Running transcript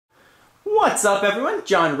What's up everyone,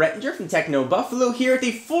 John Rettinger from Techno Buffalo here with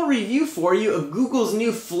a full review for you of Google's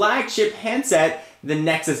new flagship handset, the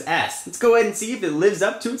Nexus S. Let's go ahead and see if it lives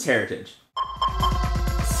up to its heritage.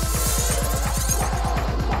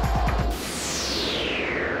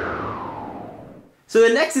 So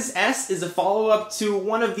the Nexus S is a follow-up to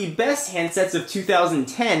one of the best handsets of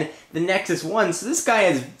 2010, the Nexus 1, so this guy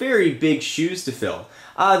has very big shoes to fill.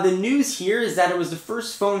 The news here is that it was the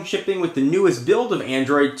first phone shipping with the newest build of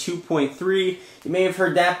Android 2.3. You may have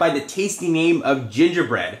heard that by the tasty name of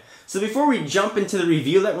Gingerbread. So before we jump into the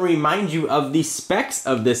review, let me remind you of the specs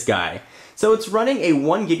of this guy. So it's running a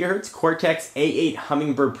 1 GHz Cortex A8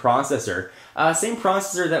 Hummingbird processor. Same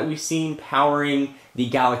processor that we've seen powering the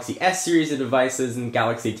Galaxy S series of devices and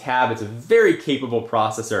Galaxy Tab. It's a very capable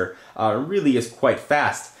processor, really is quite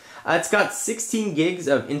fast. It's got 16 gigs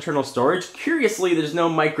of internal storage. Curiously, there's no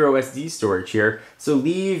micro SD storage here, so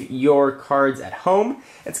leave your cards at home.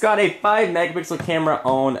 It's got a 5 megapixel camera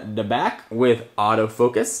on the back with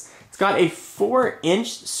autofocus. It's got a 4-inch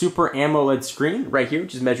Super AMOLED screen right here,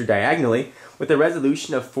 which is measured diagonally, with a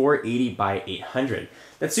resolution of 480 by 800.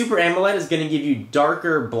 That Super AMOLED is going to give you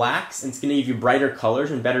darker blacks, and it's going to give you brighter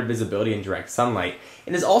colors and better visibility in direct sunlight.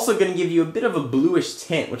 It is also going to give you a bit of a bluish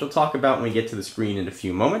tint, which we'll talk about when we get to the screen in a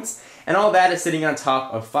few moments. And all that is sitting on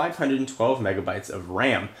top of 512 megabytes of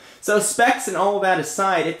RAM. So specs and all that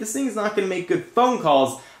aside, if this thing is not going to make good phone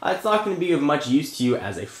calls, it's not going to be of much use to you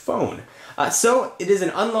as a phone. So it is an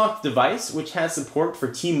unlocked device which has support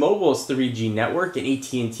for T-Mobile's 3G network and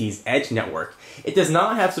AT&T's Edge network. It does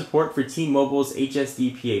not have support for T-Mobile's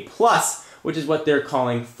HSDPA+, which is what they're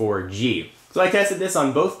calling 4G. So I tested this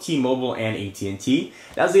on both T-Mobile and AT&T.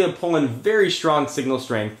 I was able to pull in very strong signal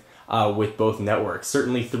strength with both networks.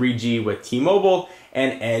 Certainly 3G with T-Mobile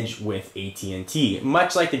and Edge with AT&T.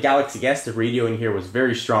 Much like the Galaxy S, the radio in here was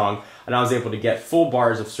very strong, and I was able to get full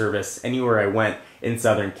bars of service anywhere I went in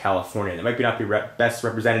Southern California. That might not be best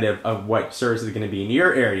representative of what service is going to be in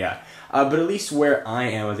your area, but at least where I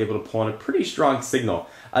am, I was able to pull in a pretty strong signal,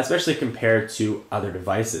 especially compared to other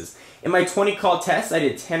devices. In my 20 call test, I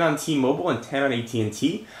did 10 on T-Mobile and 10 on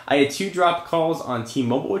AT&T. I had 2 drop calls on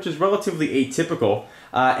T-Mobile, which is relatively atypical,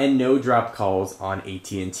 and no drop calls on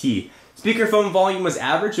AT&T. Speakerphone volume was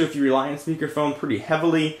average, so if you rely on speakerphone pretty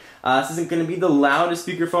heavily, this isn't going to be the loudest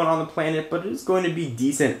speakerphone on the planet, but it is going to be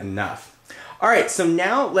decent enough. Alright, so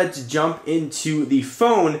now let's jump into the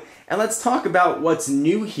phone, and let's talk about what's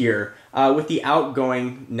new here with the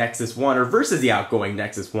outgoing Nexus 1, or versus the outgoing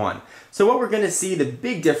Nexus 1. So what we're going to see, the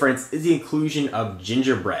big difference, is the inclusion of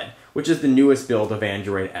Gingerbread, which is the newest build of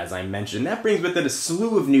Android, as I mentioned. That brings with it a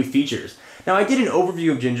slew of new features. Now, I did an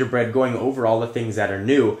overview of Gingerbread going over all the things that are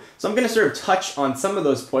new, so I'm going to sort of touch on some of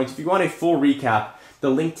those points. If you want a full recap, the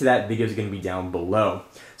link to that video is going to be down below.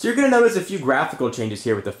 So you're going to notice a few graphical changes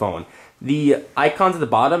here with the phone. The icons at the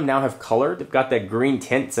bottom now have color. They've got that green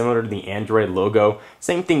tint similar to the Android logo.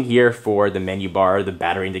 Same thing here for the menu bar. The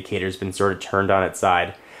battery indicator has been sort of turned on its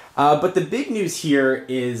side. But the big news here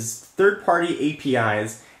is third-party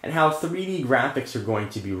APIs and how 3D graphics are going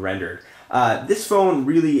to be rendered. This phone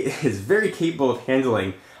really is very capable of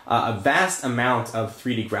handling a vast amount of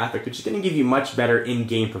 3D graphics, which is going to give you much better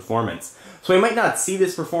in-game performance. So we might not see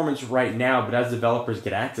this performance right now, but as developers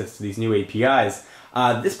get access to these new APIs,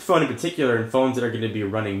 this phone in particular, and phones that are going to be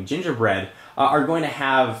running Gingerbread, are going to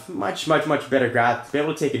have much better graphics, be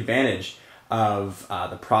able to take advantage of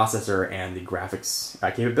the processor and the graphics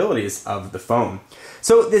capabilities of the phone.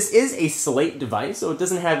 So this is a slate device, so it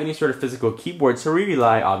doesn't have any sort of physical keyboard, so we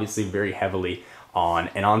rely obviously very heavily on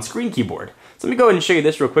an on-screen keyboard. So let me go ahead and show you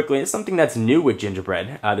this real quickly. It's something that's new with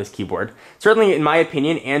Gingerbread, this keyboard. Certainly, in my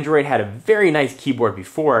opinion, Android had a very nice keyboard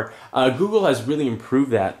before. Google has really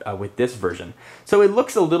improved that with this version. So it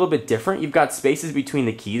looks a little bit different. You've got spaces between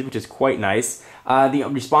the keys, which is quite nice. The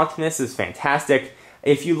responsiveness is fantastic.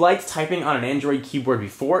 If you liked typing on an Android keyboard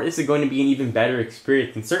before, this is going to be an even better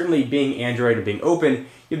experience. And certainly, being Android and being open,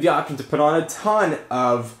 you have the option to put on a ton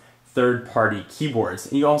of third-party keyboards.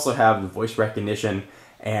 And you also have the voice recognition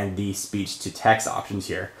and the speech-to-text options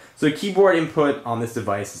here. So the keyboard input on this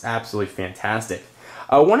device is absolutely fantastic.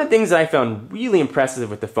 One of the things that I found really impressive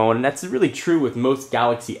with the phone, and that's really true with most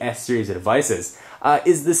Galaxy S series of devices,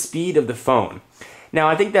 is the speed of the phone. Now,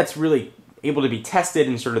 I think that's really able to be tested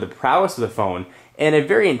in sort of the prowess of the phone in a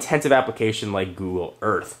very intensive application like Google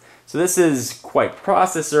Earth. So this is quite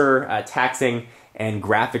processor taxing and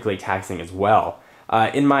graphically taxing as well.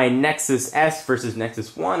 In my Nexus S versus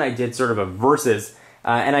Nexus 1, I did sort of a versus,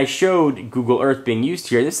 and I showed Google Earth being used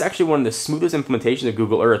here. This is actually one of the smoothest implementations of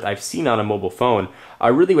Google Earth I've seen on a mobile phone,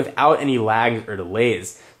 really without any lags or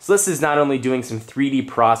delays. So this is not only doing some 3D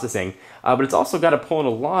processing, but it's also got to pull in a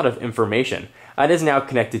lot of information. It is now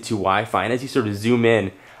connected to Wi-Fi, and as you sort of zoom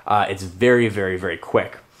in, it's very, very, very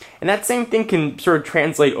quick. And that same thing can sort of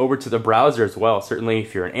translate over to the browser as well. Certainly,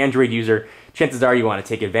 if you're an Android user, chances are you want to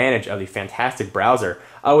take advantage of the fantastic browser,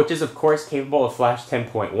 which is, of course, capable of Flash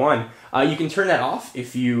 10.1. You can turn that off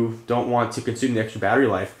if you don't want to consume the extra battery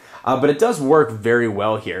life, but it does work very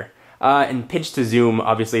well here. And pinch to zoom,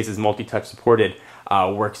 obviously, this is multi-touch supported,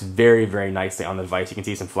 works very, very nicely on the device. You can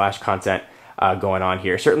see some Flash content going on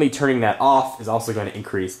here. Certainly, turning that off is also going to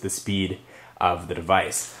increase the speed of the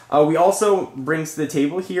device. We also bring to the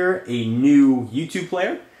table here a new YouTube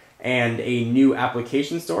player and a new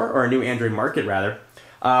application store, or a new Android market rather.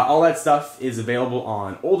 All that stuff is available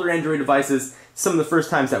on older Android devices. Some of the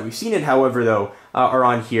first times that we've seen it, however, though, are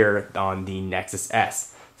on here on the Nexus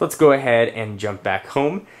S. So let's go ahead and jump back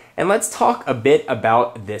home, and let's talk a bit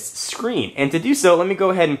about this screen. And to do so, let me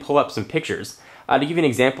go ahead and pull up some pictures to give you an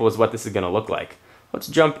example of what this is going to look like. Let's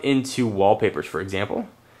jump into wallpapers, for example.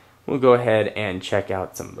 We'll go ahead and check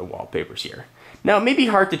out some of the wallpapers here. Now, it may be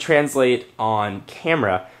hard to translate on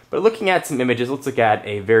camera, but looking at some images, let's look at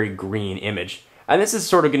a very green image. And this is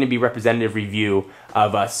sort of going to be a representative review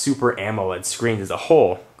of Super AMOLED screens as a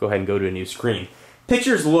whole. Go ahead and go to a new screen.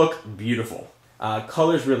 Pictures look beautiful.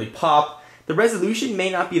 Colors really pop. The resolution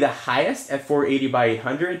may not be the highest at 480 by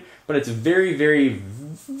 800, but it's very, very,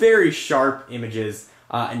 very sharp images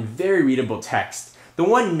and very readable text. The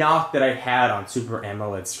one knock that I've had on Super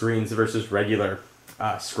AMOLED screens versus regular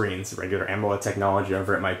screens, regular AMOLED technology,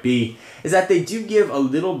 whatever it might be, is that they do give a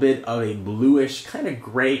little bit of a bluish, kind of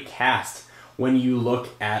gray cast when you look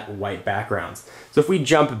at white backgrounds. So if we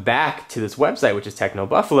jump back to this website, which is Techno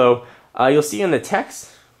Buffalo, you'll see in the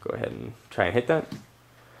text, go ahead and try and hit that.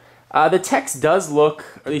 The text does look,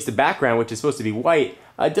 or at least the background, which is supposed to be white,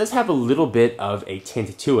 does have a little bit of a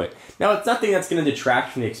tint to it. Now, it's nothing that's going to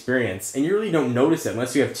detract from the experience, and you really don't notice it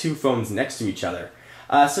unless you have two phones next to each other.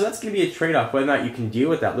 So that's going to be a trade-off, whether or not you can deal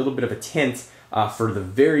with that little bit of a tint for the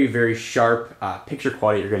very, very sharp picture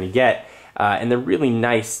quality you're going to get, and the really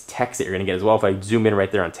nice text that you're going to get as well. If I zoom in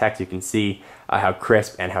right there on text, you can see how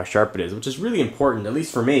crisp and how sharp it is, which is really important, at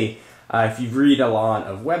least for me. If you read a lot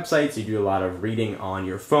of websites, you do a lot of reading on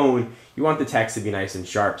your phone, you want the text to be nice and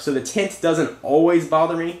sharp. So the tint doesn't always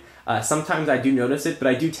bother me. Sometimes I do notice it, but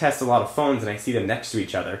I do test a lot of phones and I see them next to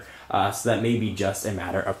each other. So that may be just a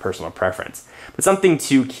matter of personal preference. But something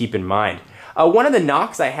to keep in mind. One of the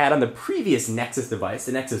knocks I had on the previous Nexus device,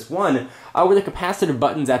 the Nexus 1, were the capacitive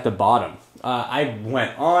buttons at the bottom. I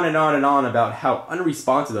went on and on and on about how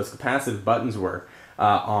unresponsive those capacitive buttons were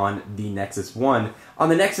on the Nexus 1. On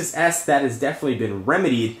the Nexus S, that has definitely been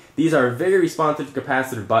remedied. These are very responsive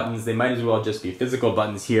capacitive buttons. They might as well just be physical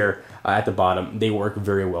buttons here at the bottom. They work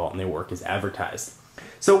very well and they work as advertised.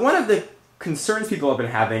 So one of the concerns people have been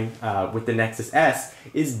having with the Nexus S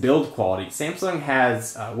is build quality. Samsung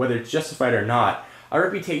has, whether it's justified or not, a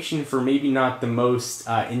reputation for maybe not the most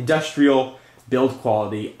industrial build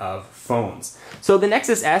quality of phones. So the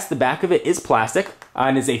Nexus S, the back of it is plastic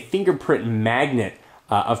and is a fingerprint magnet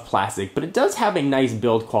of plastic, but it does have a nice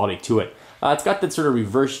build quality to it. It's got that sort of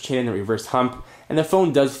reverse chin, the reverse hump, and the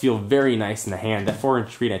phone does feel very nice in the hand. That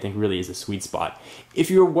 4-inch screen, I think, really is a sweet spot.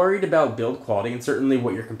 If you're worried about build quality, and certainly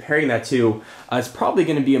what you're comparing that to, is probably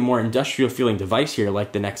going to be a more industrial feeling device here,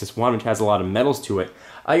 like the Nexus 1, which has a lot of metals to it.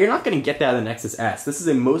 You're not going to get that in the Nexus S. This is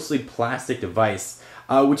a mostly plastic device,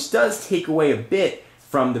 which does take away a bit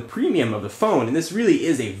from the premium of the phone, and this really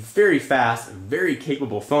is a very fast, very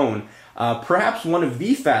capable phone. Perhaps one of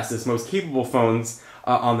the fastest, most capable phones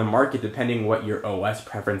on the market, depending what your OS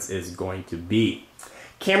preference is going to be.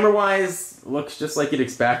 Camera-wise, looks just like you'd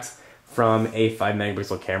expect from a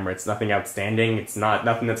 5-megapixel camera. It's nothing outstanding. It's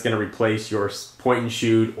nothing that's going to replace your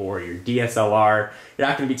point-and-shoot or your DSLR. You're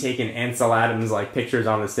not going to be taking Ansel Adams-like pictures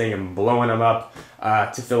on this thing and blowing them up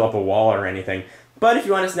to fill up a wall or anything. But if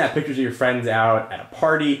you want to snap pictures of your friends out at a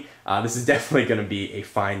party, this is definitely going to be a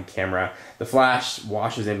fine camera. The flash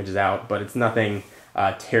washes images out, but it's nothing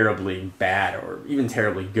terribly bad or even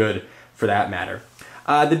terribly good for that matter.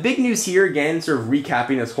 The big news here, again, sort of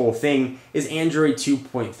recapping this whole thing, is Android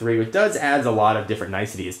 2.3, which does add a lot of different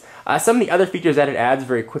niceties. Some of the other features that it adds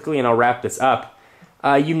very quickly, and I'll wrap this up,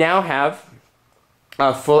 you now have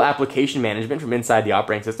full application management from inside the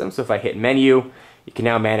operating system. So if I hit menu, you can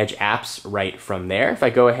now manage apps right from there. If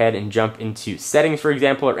I go ahead and jump into settings, for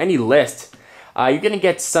example, or any list, you're going to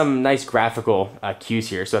get some nice graphical cues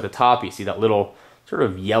here. So at the top, you see that little sort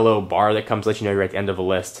of yellow bar that comes to let you know you're at the end of a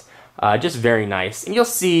list. Just very nice. And you'll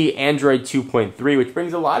see Android 2.3, which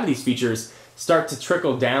brings a lot of these features start to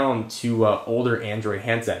trickle down to older Android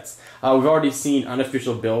handsets. We've already seen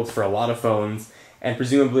unofficial builds for a lot of phones, and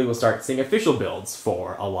presumably we'll start seeing official builds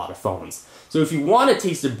for a lot of phones. So if you want a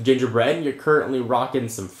taste of gingerbread and you're currently rocking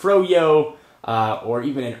some Froyo, or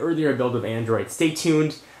even an earlier build of Android, stay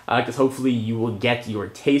tuned, because hopefully you will get your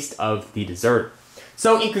taste of the dessert.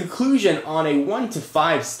 So in conclusion, on a 1 to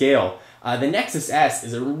 5 scale, the Nexus S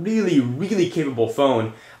is a really, really capable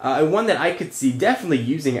phone, one that I could see definitely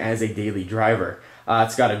using as a daily driver.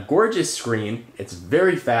 It's got a gorgeous screen, it's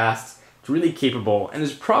very fast, it's really capable, and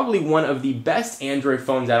is probably one of the best Android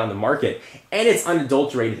phones out on the market, and it's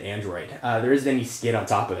unadulterated Android. There isn't any skin on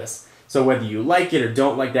top of this. So whether you like it or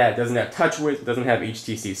don't like that, it doesn't have TouchWiz, it doesn't have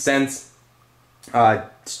HTC Sense,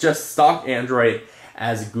 it's just stock Android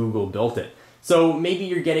as Google built it. So maybe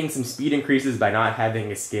you're getting some speed increases by not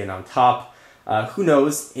having a skin on top. Who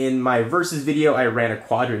knows? In my Versus video, I ran a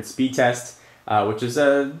quadrant speed test, which is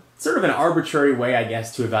a sort of an arbitrary way, I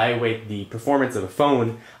guess, to evaluate the performance of a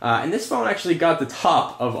phone. And this phone actually got the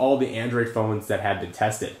top of all the Android phones that have been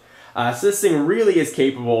tested. So this thing really is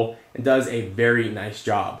capable and does a very nice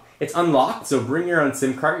job. It's unlocked, so bring your own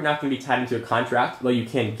SIM card. You're not going to be tied into a contract, though you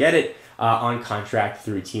can get it on contract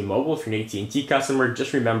through T-Mobile. If you're an AT&T customer,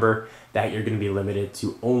 just remember that you're going to be limited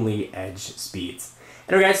to only edge speeds.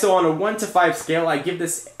 Anyway guys, so on a 1 to 5 scale, I give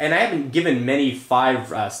this, and I haven't given many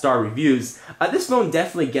 5-star reviews, this phone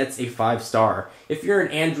definitely gets a 5-star. If you're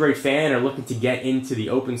an Android fan or looking to get into the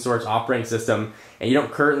open source operating system and you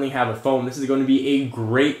don't currently have a phone, this is going to be a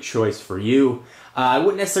great choice for you. I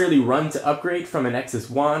wouldn't necessarily run to upgrade from a Nexus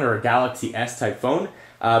 1 or a Galaxy S type phone,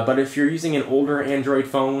 but if you're using an older Android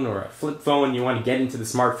phone or a flip phone and you want to get into the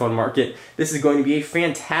smartphone market, this is going to be a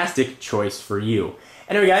fantastic choice for you.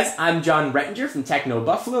 Anyway guys, I'm John Rettinger from Techno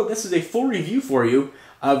Buffalo. This is a full review for you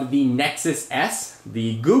of the Nexus S,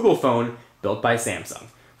 the Google phone built by Samsung.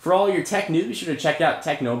 For all your tech news, be sure to check out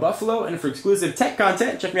Techno Buffalo, and for exclusive tech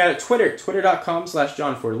content, check me out at Twitter,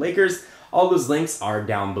 twitter.com/JohnFordLakers. All those links are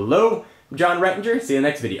down below. I'm John Rettinger. See you in the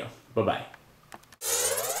next video. Bye-bye.